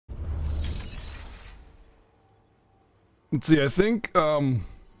Let's see, I think what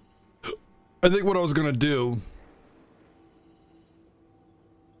I was gonna do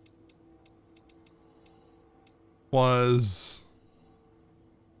was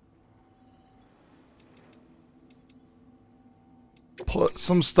put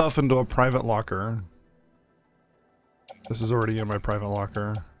some stuff into a private locker. This is already in my private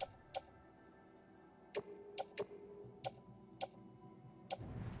locker.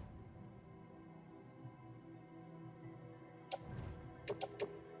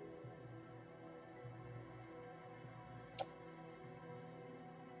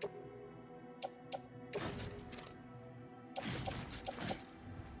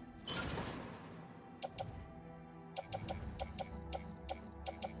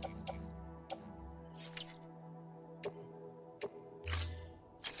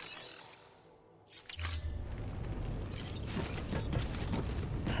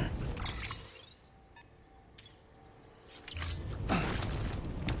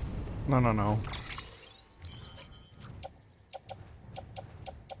 No.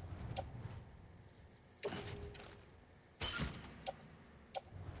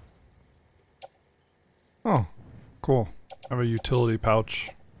 Oh, cool. I have a utility pouch.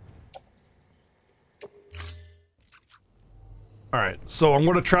 Alright, so I'm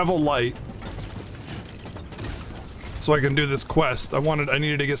gonna travel light so I can do this quest. I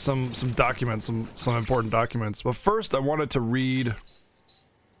needed to get some documents, some important documents. But first I wanted to read.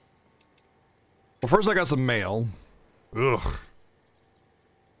 Well, first I got some mail. Ugh.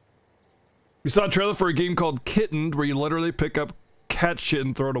 We saw a trailer for a game called Kittened, where you literally pick up cat shit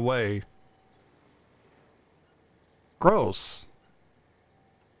and throw it away. Gross.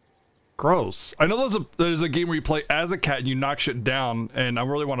 Gross. I know there's a game where you play as a cat and you knock shit down, and I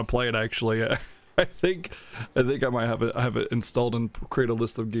really want to play it actually. I think I might have it installed and create a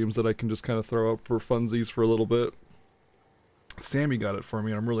list of games that I can just kind of throw up for funsies for a little bit. Sammy got it for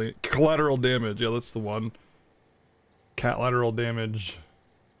me. I'm really collateral damage. Yeah, that's the one. Cat lateral damage.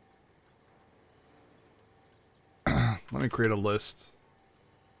 Let me create a list.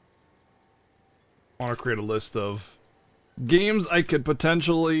 I want to create a list of games I could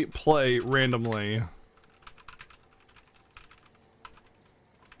potentially play randomly.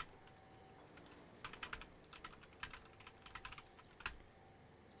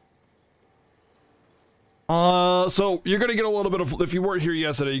 So you're gonna get a little bit of, if you weren't here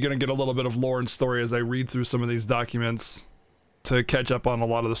yesterday, you're gonna get a little bit of lore and story as I read through some of these documents to catch up on a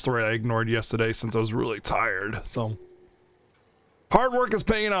lot of the story I ignored yesterday since I was really tired. So hard work is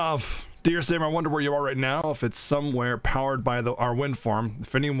paying off. Dear Sam, I wonder where you are right now, if it's somewhere powered by our wind farm.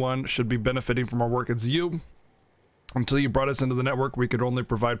 If anyone should be benefiting from our work, it's you. Until you brought us into the network, we could only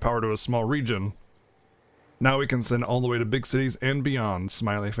provide power to a small region. Now we can send all the way to big cities and beyond,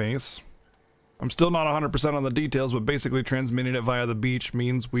 smiley face. I'm still not 100% on the details, but basically transmitting it via the beach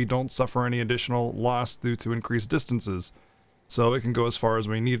means we don't suffer any additional loss due to increased distances. So it can go as far as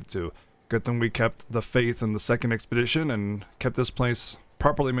we need it to. Good thing we kept the faith in the second expedition and kept this place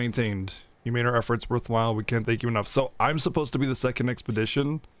properly maintained. You made our efforts worthwhile. We can't thank you enough. So I'm supposed to be the second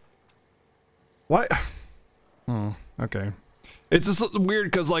expedition? What? Oh, okay. It's just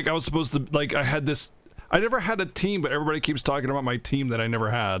weird because, like, I was supposed to, like, I never had a team, but everybody keeps talking about my team that I never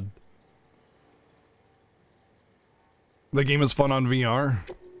had. The game is fun on VR.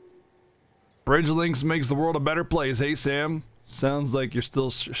 Bridge links makes the world a better place. Hey, Sam. Sounds like you're still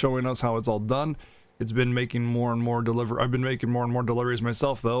showing us how it's all done. It's been making more and more I've been making more and more deliveries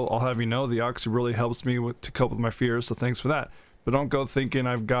myself, though. I'll have you know, the Oxy really helps me to cope with my fears, so thanks for that. But don't go thinking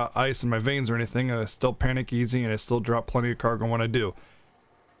I've got ice in my veins or anything. I still panic easy, and I still drop plenty of cargo when I do.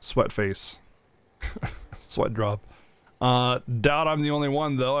 Sweat face. Sweat drop. Doubt I'm the only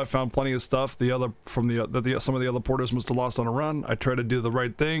one, though. I found plenty of stuff some of the other porters must have lost on a run. I try to do the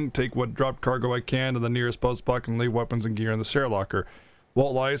right thing, take what dropped cargo I can to the nearest post block and leave weapons and gear in the share locker.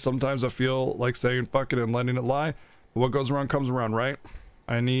 Won't lie, sometimes I feel like saying fuck it and letting it lie, but what goes around comes around, right?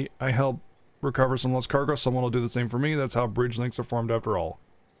 I help recover some lost cargo, someone will do the same for me. That's how bridge links are formed after all.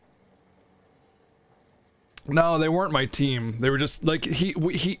 No, they weren't my team. They were just like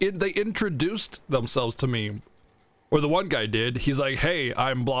they introduced themselves to me. Or the one guy did. He's like, hey,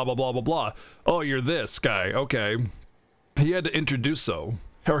 I'm blah, blah, blah, blah, blah. Oh, you're this guy. Okay. He had to introduce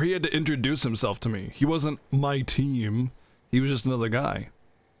himself to me. He wasn't my team. He was just another guy.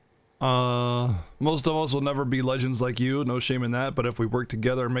 Most of us will never be legends like you. No shame in that. But if we work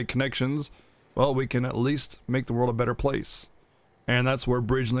together and make connections, well, we can at least make the world a better place. And that's where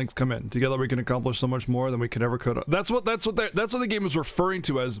bridge links come in. Together we can accomplish so much more than we could ever could. That's what the game is referring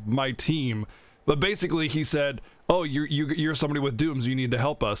to as my team. But basically he said, oh, you're somebody with dooms, you need to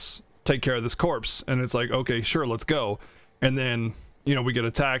help us take care of this corpse. And it's like, okay, sure, let's go. And then, you know, we get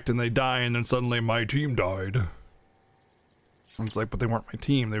attacked and they die, and then suddenly my team died. And it's like, but they weren't my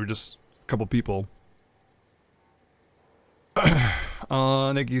team, they were just a couple people.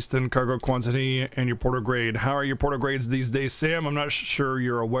 Nick Easton, cargo quantity, and your porter grade. How are your porter grades these days, Sam? I'm not sure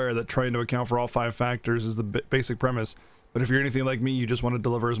you're aware that trying to account for all 5 factors is the basic premise. But if you're anything like me, you just want to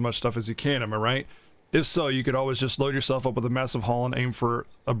deliver as much stuff as you can, am I right? If so, you could always just load yourself up with a massive haul and aim for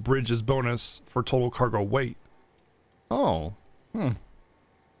a bridge's bonus for total cargo weight. Oh. Norman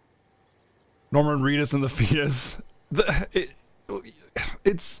Reedus and the fetus.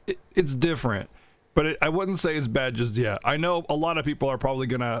 It's different. But I wouldn't say it's bad just yet. I know a lot of people are probably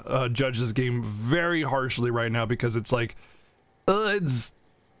gonna judge this game very harshly right now because it's like, it's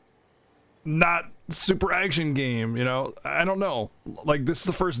not super action game, you know? I don't know. Like, this is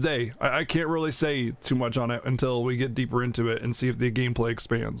the first day. I can't really say too much on it until we get deeper into it and see if the gameplay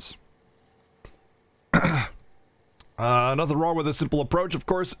expands. Nothing wrong with a simple approach, of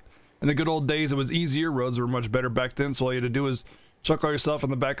course. In the good old days, it was easier. Roads were much better back then, so all you had to do is chuck all your stuff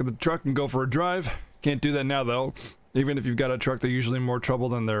in the back of the truck and go for a drive. Can't do that now, though. Even if you've got a truck, they're usually more trouble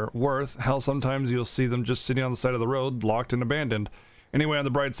than they're worth. Hell, sometimes you'll see them just sitting on the side of the road, locked and abandoned. Anyway, on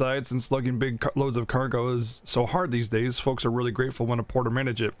the bright side, since lugging big loads of cargo is so hard these days, folks are really grateful when a porter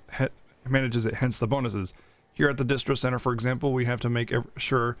manages it, hence the bonuses. Here at the distro center, for example, we have to make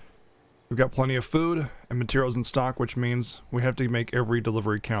sure we've got plenty of food and materials in stock, which means we have to make every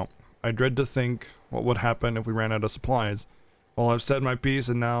delivery count. I dread to think what would happen if we ran out of supplies. Well, I've said my piece,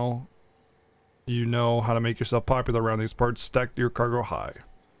 and now you know how to make yourself popular around these parts. Stack your cargo high.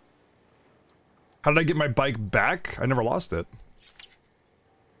 How did I get my bike back? I never lost it.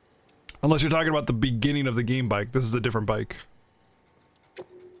 Unless you're talking about the beginning of the game bike. This is a different bike.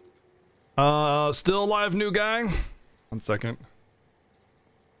 Still alive, new guy? 1 second.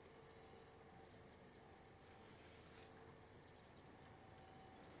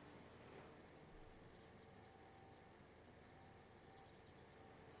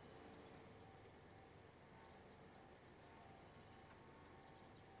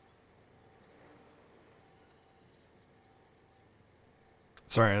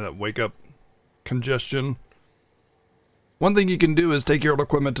 Sorry, that wake up congestion. One thing you can do is take your old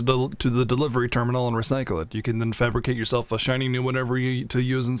equipment to the delivery terminal and recycle it. You can then fabricate yourself a shiny new whatever to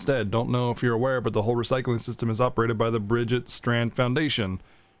use instead. Don't know if you're aware, but the whole recycling system is operated by the Bridget Strand Foundation.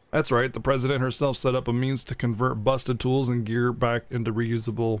 That's right, the president herself set up a means to convert busted tools and gear back into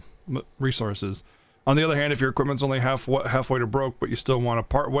reusable resources. On the other hand, if your equipment's only halfway to broke, but you still want to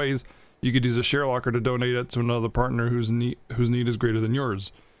part ways, you could use a share locker to donate it to another partner whose need is greater than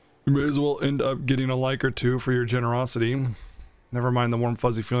yours. You may as well end up getting a like or two for your generosity. Never mind the warm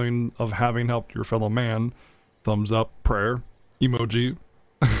fuzzy feeling of having helped your fellow man. Thumbs up, prayer, emoji.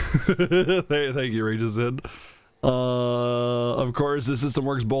 Thank you, Regis said. Of course, the system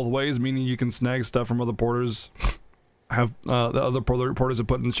works both ways, meaning you can snag stuff from other porters. The other porters have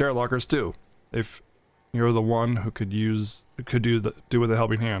put in share lockers too. If you're the one who could do with a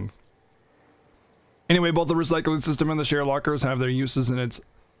helping hand. Anyway, both the recycling system and the share lockers have their uses, and it's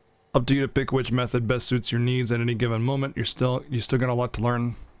up to you to pick which method best suits your needs at any given moment. You still got a lot to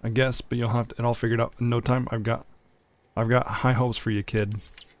learn, I guess, but you'll have it all figured out in no time. I've got high hopes for you, kid.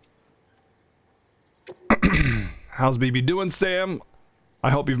 How's BB doing, Sam? I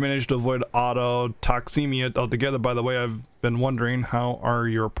hope you've managed to avoid autotoxemia altogether. By the way, I've been wondering, how are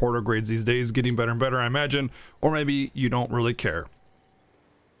your porter grades these days? Getting better and better, I imagine, or maybe you don't really care.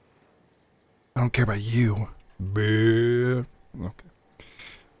 I don't care about you. Okay.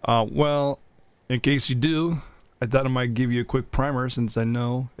 Well, in case you do, I thought I might give you a quick primer since I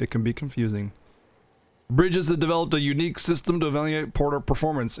know it can be confusing. Bridges has developed a unique system to evaluate porter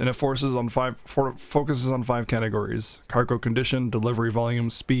performance, and it focuses on five categories: cargo condition, delivery volume,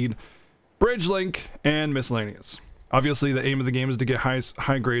 speed, bridge length, and miscellaneous. Obviously, the aim of the game is to get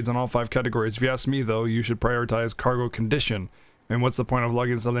high grades on all 5 categories. If you ask me, though, you should prioritize cargo condition. And what's the point of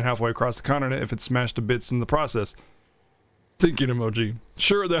lugging something halfway across the continent if it's smashed to bits in the process? Thinking emoji.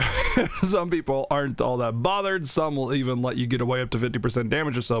 Sure, some people aren't all that bothered. Some will even let you get away up to 50%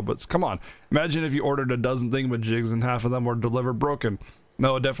 damage or so. But come on, imagine if you ordered a dozen thingamajigs and half of them were delivered broken.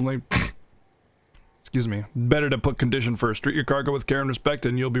 No, definitely. Excuse me. Better to put condition first. Treat your cargo with care and respect,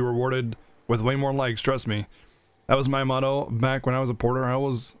 and you'll be rewarded with way more likes. Trust me. That was my motto back when I was a porter. It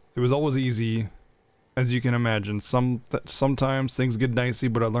was always easy. As you can imagine, sometimes things get dicey,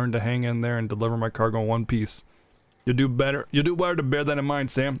 but I learned to hang in there and deliver my cargo in one piece. You'll do better to bear that in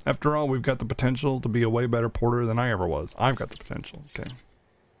mind, Sam. After all, we've got the potential to be a way better porter than I ever was. I've got the potential.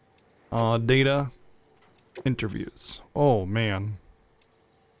 Okay. Data, interviews. Oh man,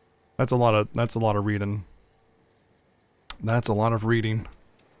 that's a lot of reading. That's a lot of reading.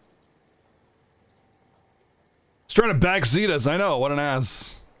 He's trying to backseat us. I know. What an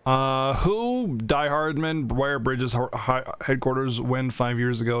ass. Who? Die Hardman, Wire Bridges headquarters when 5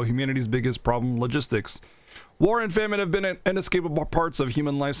 years ago. Humanity's biggest problem, logistics. War and famine have been inescapable parts of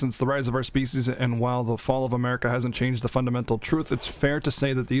human life since the rise of our species, and while the fall of America hasn't changed the fundamental truth, it's fair to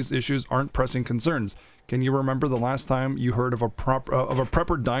say that these issues aren't pressing concerns. Can you remember the last time you heard of a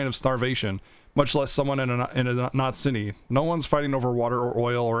prepper dying of starvation, much less someone in a not city? No one's fighting over water or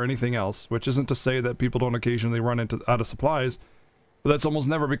oil or anything else, which isn't to say that people don't occasionally run out of supplies, but that's almost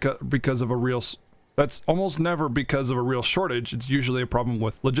never because of a real shortage. It's usually a problem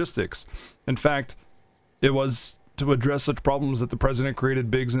with logistics. In fact, it was to address such problems that the president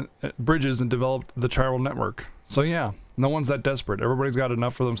created bridges and developed the chiral network. So yeah, no one's that desperate. Everybody's got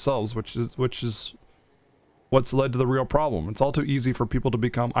enough for themselves, which is what's led to the real problem. It's all too easy for people to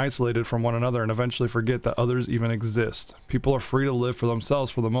become isolated from one another and eventually forget that others even exist. People are free to live for themselves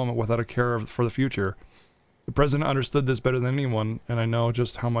for the moment without a care for the future. The president understood this better than anyone, and I know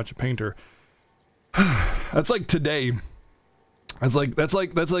just how much a painter. That's like today. That's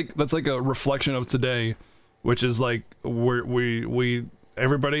like a reflection of today, which is like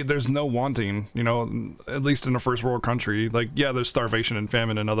everybody, there's no wanting, you know, at least in a first world country. Like, yeah, there's starvation and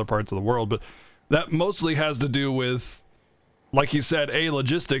famine in other parts of the world, but that mostly has to do with, like he said,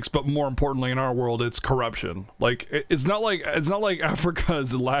 logistics, but more importantly in our world, it's corruption. Like, it's not like Africa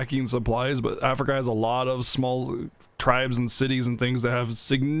is lacking supplies, but Africa has a lot of small tribes and cities and things that have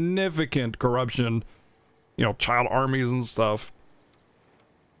significant corruption, you know, child armies and stuff.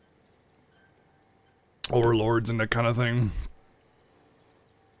 Overlords and that kind of thing.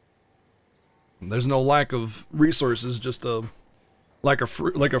 There's no lack of resources, just a lack of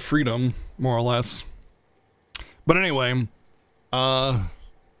freedom, more or less. But anyway,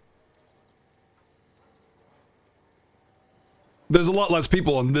 there's a lot less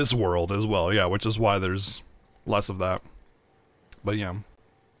people in this world as well, yeah, which is why there's less of that. But yeah.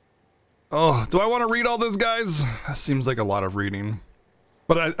 Oh, do I want to read all this, guys? That seems like a lot of reading.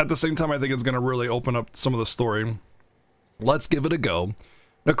 But at the same time, I think it's going to really open up some of the story. Let's give it a go.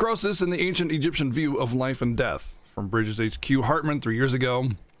 Necrosis in the ancient Egyptian view of life and death. From Bridges HQ, Hartman, 3 years ago.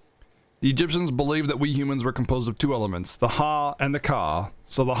 The Egyptians believed that we humans were composed of two elements, the Ha and the Ka.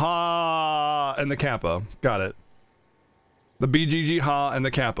 So the Ha and the Kappa. Got it. The BGG Ha and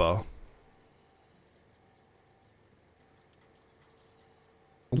the Kappa.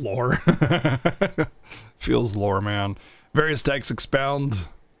 Lore. Feels lore, man. Various texts expound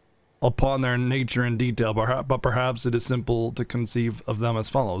upon their nature in detail, but perhaps it is simple to conceive of them as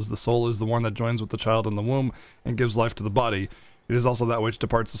follows. The soul is the one that joins with the child in the womb and gives life to the body. It is also that which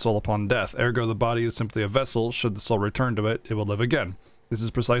departs the soul upon death. Ergo, the body is simply a vessel. Should the soul return to it, it will live again. This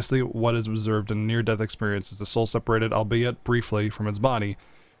is precisely what is observed in near-death experiences. The soul separated, albeit briefly, from its body.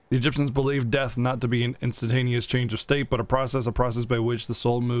 The Egyptians believed death not to be an instantaneous change of state, but a process by which the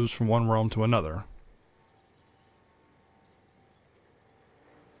soul moves from one realm to another.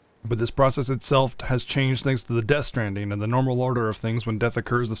 But this process itself has changed thanks to the death stranding and the normal order of things. When death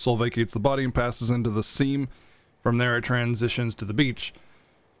occurs, the soul vacates the body and passes into the seam. From there, it transitions to the beach.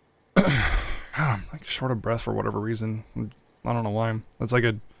 I'm like short of breath for whatever reason. I don't know why. It's like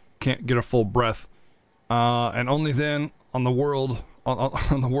I can't get a full breath. And only then on the world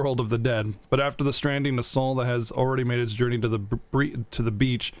of the dead. But after the stranding, the soul that has already made its journey to the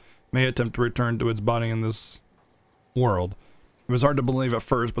beach may attempt to return to its body in this world. It was hard to believe at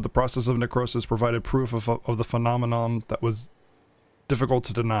first, but the process of necrosis provided proof of the phenomenon that was difficult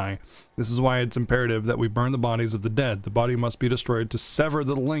to deny. This is why it's imperative that we burn the bodies of the dead. The body must be destroyed to sever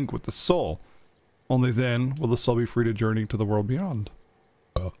the link with the soul. Only then will the soul be free to journey to the world beyond.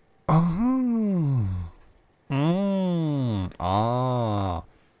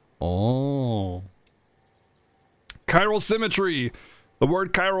 Chiral symmetry. The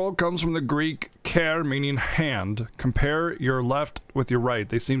word chiral comes from the Greek cher, meaning hand. Compare your left with your right.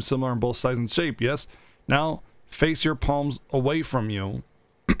 They seem similar in both size and shape, yes? Now, face your palms away from you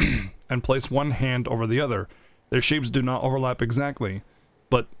and place one hand over the other. Their shapes do not overlap exactly,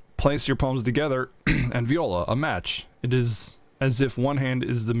 but place your palms together and viola, a match. It is as if one hand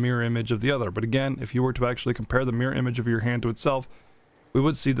is the mirror image of the other. But again, if you were to actually compare the mirror image of your hand to itself, we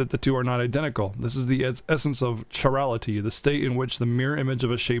would see that the two are not identical. This is the essence of chirality, the state in which the mirror image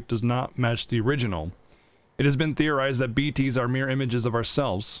of a shape does not match the original. It has been theorized that BTs are mirror images of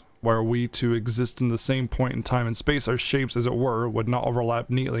ourselves. Were we to exist in the same point in time and space, our shapes, as it were, would not overlap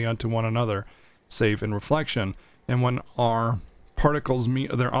neatly onto one another, save in reflection. And when our particles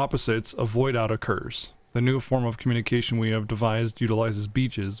meet their opposites, a void out occurs. The new form of communication we have devised utilizes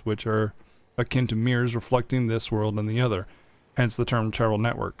beaches, which are akin to mirrors reflecting this world and the other, hence the term chiral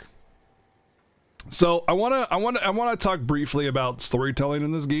network. So I wanna talk briefly about storytelling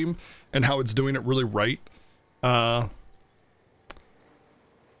in this game and how it's doing it really right.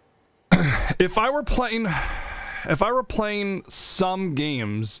 If I were playing some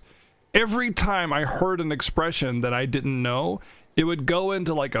games, every time I heard an expression that I didn't know, it would go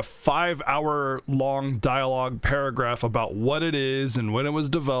into like a 5-hour long dialogue paragraph about what it is and when it was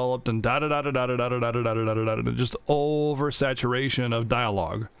developed and da da da da da da da da da da da da da, just oversaturation of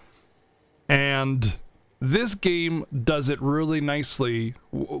dialogue. And this game does it really nicely,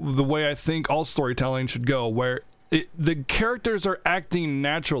 the way I think all storytelling should go, where the characters are acting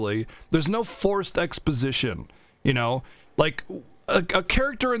naturally. There's no forced exposition, you know? Like, a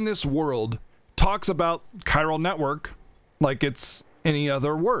character in this world talks about chiral network like it's any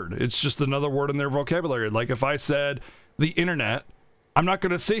other word. It's just another word in their vocabulary. Like if I said the internet, I'm not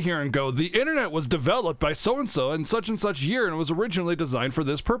going to sit here and go, the internet was developed by so-and-so in such and such year and was originally designed for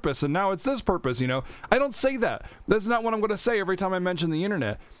this purpose and now it's this purpose, you know? I don't say that. That's not what I'm going to say every time I mention the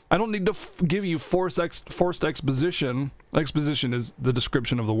internet. I don't need to give you forced exposition. Exposition is the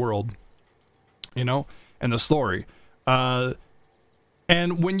description of the world, you know, and the story. And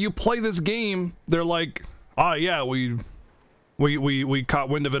when you play this game, they're like, ah, yeah, we caught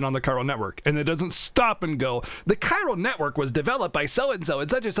wind of it on the chiral network, and it doesn't stop and go, the chiral network was developed by so-and-so and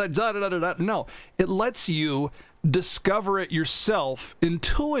such and such, da, da, da, da, da. No, it lets you discover it yourself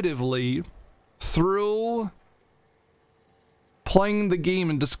intuitively through playing the game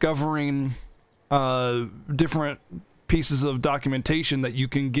and discovering different pieces of documentation that you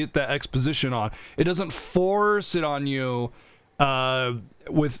can get that exposition on. It doesn't force it on you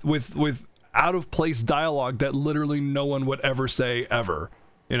with out-of-place dialogue that literally no one would ever say ever,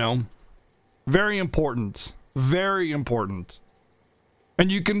 you know? Very important. Very important.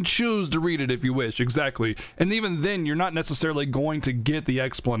 And you can choose to read it if you wish, exactly. And even then, you're not necessarily going to get the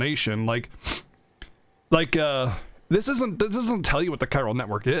explanation. This doesn't tell you what the chiral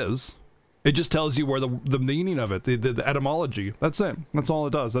network is. It just tells you where the meaning of it, the etymology. That's it. That's all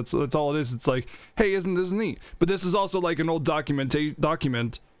it does. That's all it is. It's like, hey, isn't this neat? But this is also like an old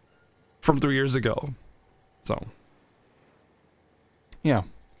document from 3 years ago. So, yeah.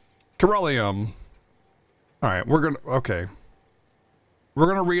 Corellium. Alright, we're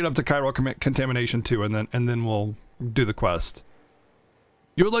gonna read up to chiral contamination too, and then we'll do the quest.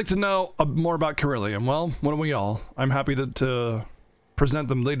 You would like to know more about Corellium? Well, wouldn't we all? I'm happy to present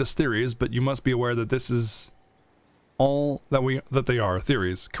the latest theories, but you must be aware that this is all that they are,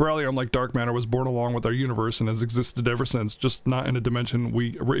 theories. Corellium, like dark matter, was born along with our universe and has existed ever since, just not in a dimension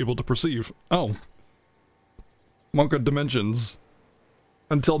we were able to perceive. Oh. Monka dimensions.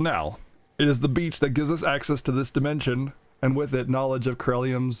 Until now. It is the beach that gives us access to this dimension, and with it, knowledge of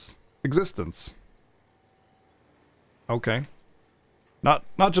Corellium's existence. Okay. Not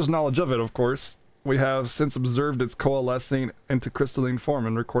just knowledge of it, of course. We have since observed its coalescing into crystalline form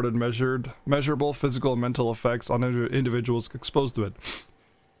and recorded measurable physical and mental effects on individuals exposed to it.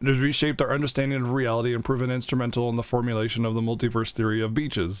 It has reshaped our understanding of reality and proven instrumental in the formulation of the multiverse theory of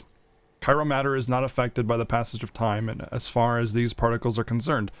beaches. Chiral matter is not affected by the passage of time, and as far as these particles are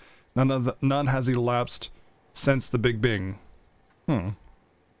concerned, none has elapsed since the Big Bang.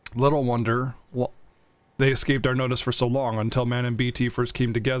 Little wonder they escaped our notice for so long, until man and BT first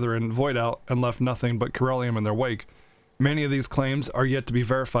came together in void out and left nothing but Corellium in their wake. Many of these claims are yet to be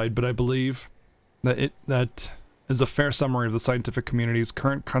verified, but I believe that is a fair summary of the scientific community's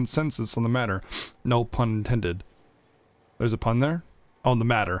current consensus on the matter. No pun intended. There's a pun there? On the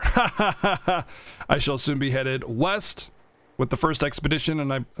matter. I shall soon be headed west with the first expedition,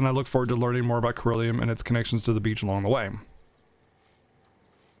 and I look forward to learning more about Corellium and its connections to the beach along the way.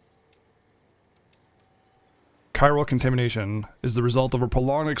 Chiral contamination is the result of a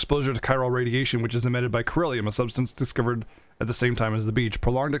prolonged exposure to chiral radiation, which is emitted by Corellium, a substance discovered at the same time as the beach.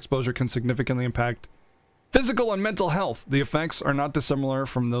 Prolonged exposure can significantly impact physical and mental health. The effects are not dissimilar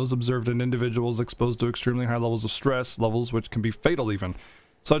from those observed in individuals exposed to extremely high levels of stress, levels which can be fatal even.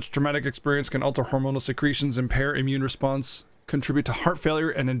 Such traumatic experience can alter hormonal secretions, impair immune response, contribute to heart failure,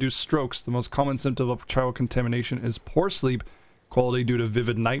 and induce strokes. The most common symptom of chiral contamination is poor sleep quality due to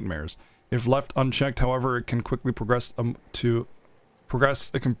vivid nightmares. If left unchecked, however, it can quickly progress to a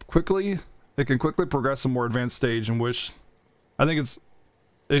more advanced stage in which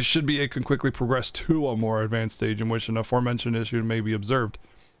it can quickly progress to a more advanced stage in which an aforementioned issue may be observed.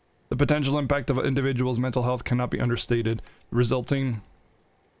 The potential impact of an individual's mental health cannot be understated. The resulting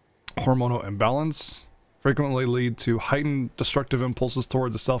hormonal imbalance frequently lead to heightened destructive impulses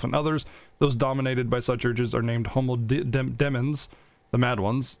toward the self and others. Those dominated by such urges are named homodemons. the mad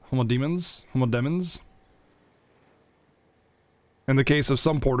ones, homodemons. In the case of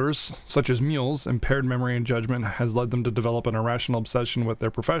some porters, such as mules, impaired memory and judgment has led them to develop an irrational obsession with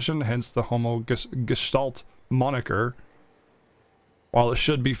their profession, hence the homo gestalt moniker. While it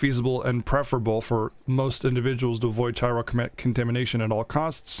should be feasible and preferable for most individuals to avoid chiral contamination at all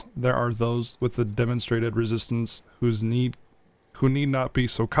costs, there are those with the demonstrated resistance who need not be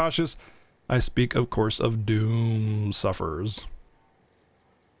so cautious. I speak, of course, of doom sufferers.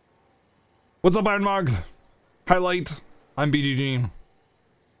 What's up, Ironmog? Highlight. I'm BGG.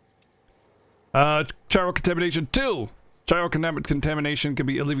 Chiral contamination 2. Chiral contamination can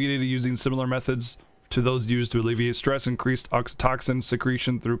be alleviated using similar methods to those used to alleviate stress, increased oxytocin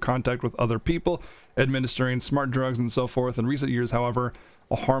secretion through contact with other people, administering smart drugs, and so forth. In recent years, however,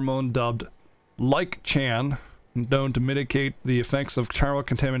 a hormone dubbed Like-Chan, known to mitigate the effects of chiral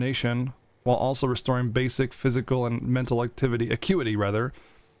contamination while also restoring basic physical and mental acuity,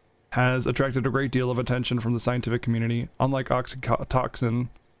 has attracted a great deal of attention from the scientific community. Unlike oxytocin,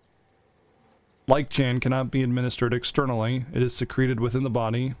 Like-Chan cannot be administered externally. It is secreted within the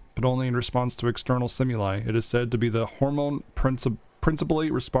body, but only in response to external stimuli. It is said to be the hormone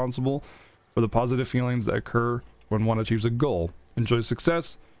principally responsible for the positive feelings that occur when one achieves a goal, enjoys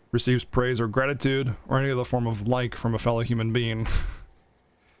success, receives praise or gratitude, or any other form of like from a fellow human being.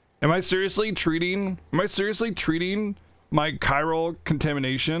 Am I seriously treating my chiral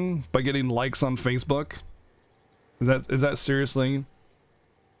contamination by getting likes on Facebook? Is that seriously?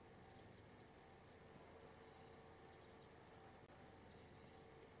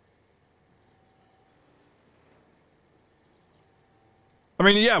 I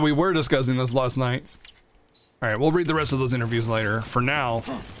mean, yeah, we were discussing this last night. Alright, we'll read the rest of those interviews later. For now,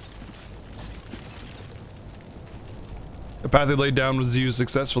 the path he laid down was used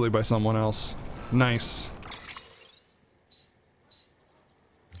successfully by someone else. Nice.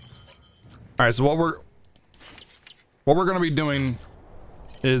 Alright, so what we're gonna be doing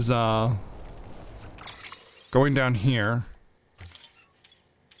is going down here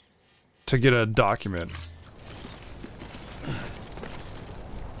to get a document.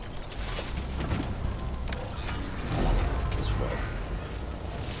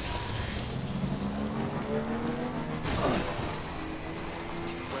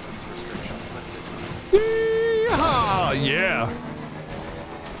 Yeah.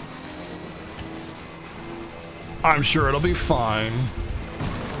 I'm sure it'll be fine.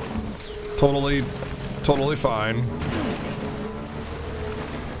 Totally fine.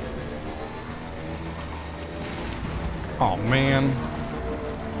 Oh man.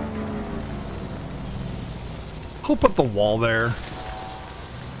 Who put the wall there?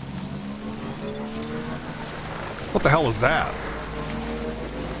 What the hell was that?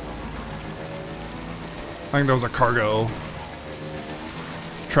 I think that was a cargo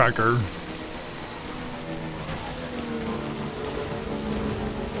tracker.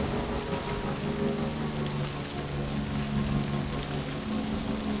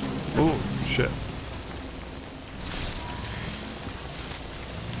 Oh, shit.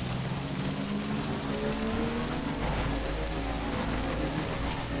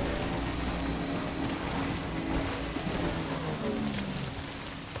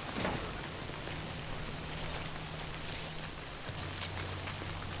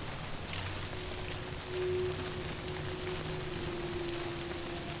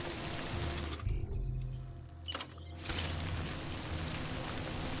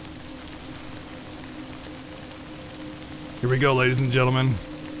 Here we go, ladies and gentlemen.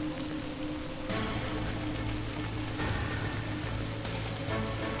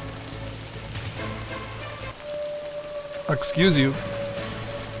 Excuse you.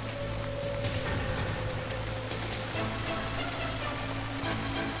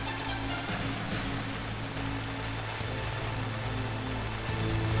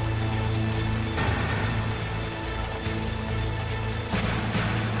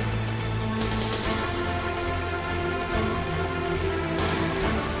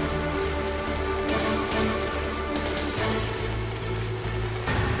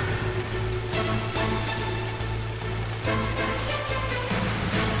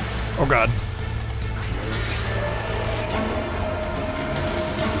 Oh God.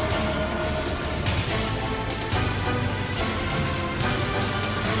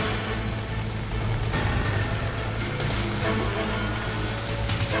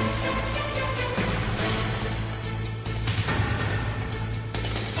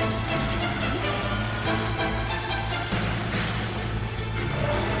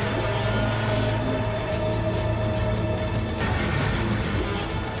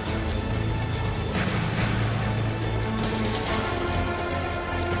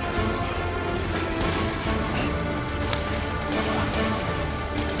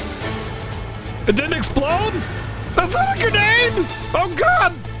 It didn't explode? That's not a grenade! Oh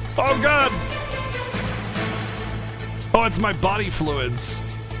god! Oh god! Oh, it's my body fluids.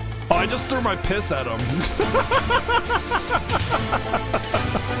 Oh, I just threw my piss at him.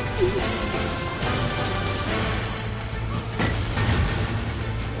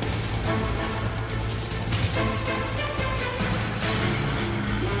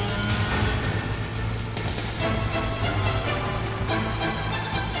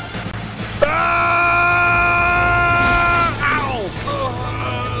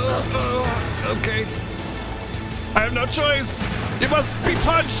 Okay. I have no choice. You must be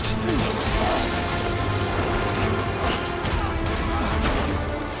punched.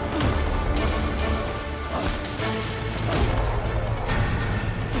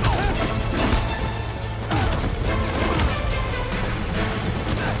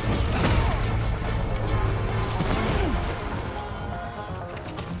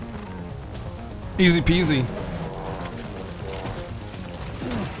 Easy peasy.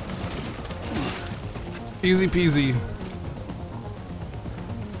 Easy peasy.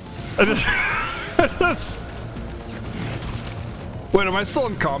 Wait, am I still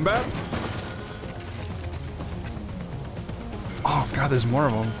in combat? Oh god, there's more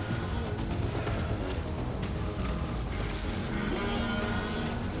of them.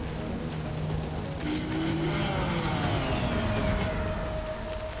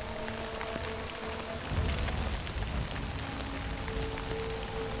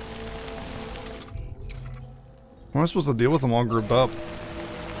 How am I supposed to deal with them all grouped up?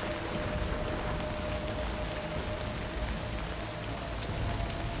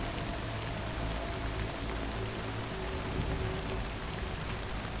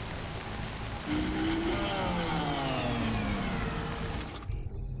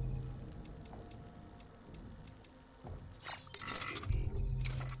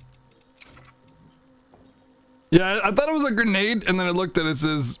 Yeah, I thought it was a grenade, and then I looked at it, it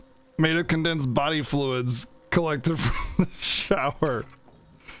says, made of condensed body fluids collected from the shower.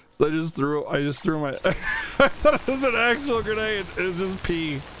 So I just threw my, I thought it was an actual grenade. It was just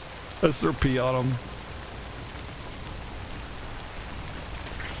pee. I just threw pee on him.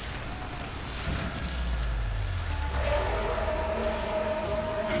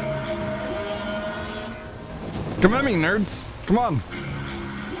 Come at me, nerds. Come on.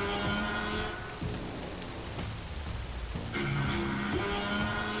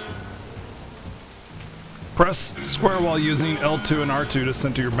 Press square while using L2 and R2 to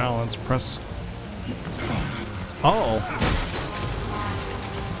center your balance. Press... Oh.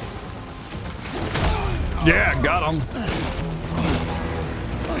 Yeah, got him.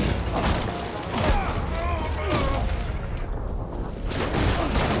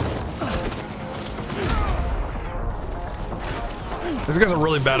 These guys are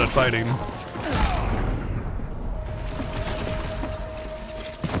really bad at fighting.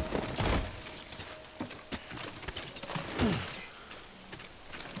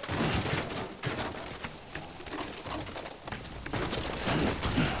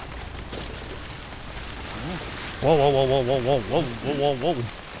 Whoa, whoa, whoa, whoa, whoa, whoa, whoa, whoa, whoa, whoa.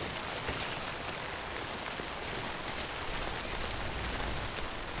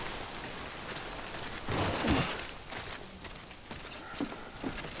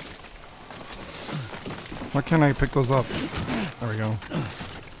 Why can't I pick those up? There we go.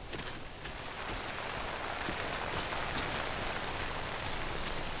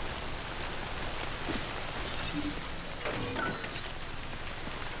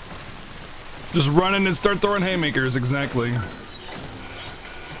 Just run in and start throwing haymakers, exactly.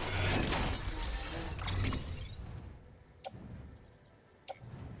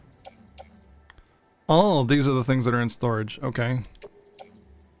 Oh, these are the things that are in storage. Okay.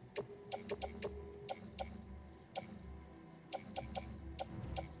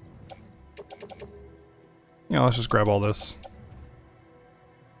 Yeah, let's just grab all this.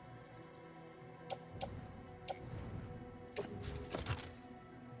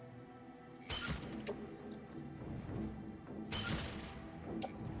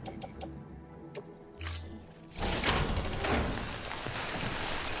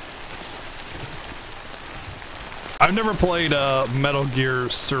 I've never played Metal Gear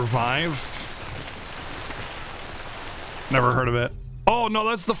Survive. Never heard of it. Oh no,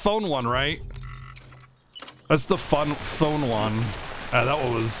 that's the phone one, right? That's the phone one. That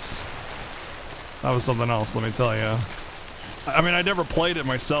was something else, let me tell you. I mean, I never played it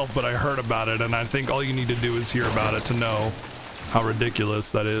myself, but I heard about it, and I think all you need to do is hear about it to know how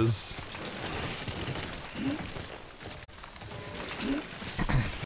ridiculous that is.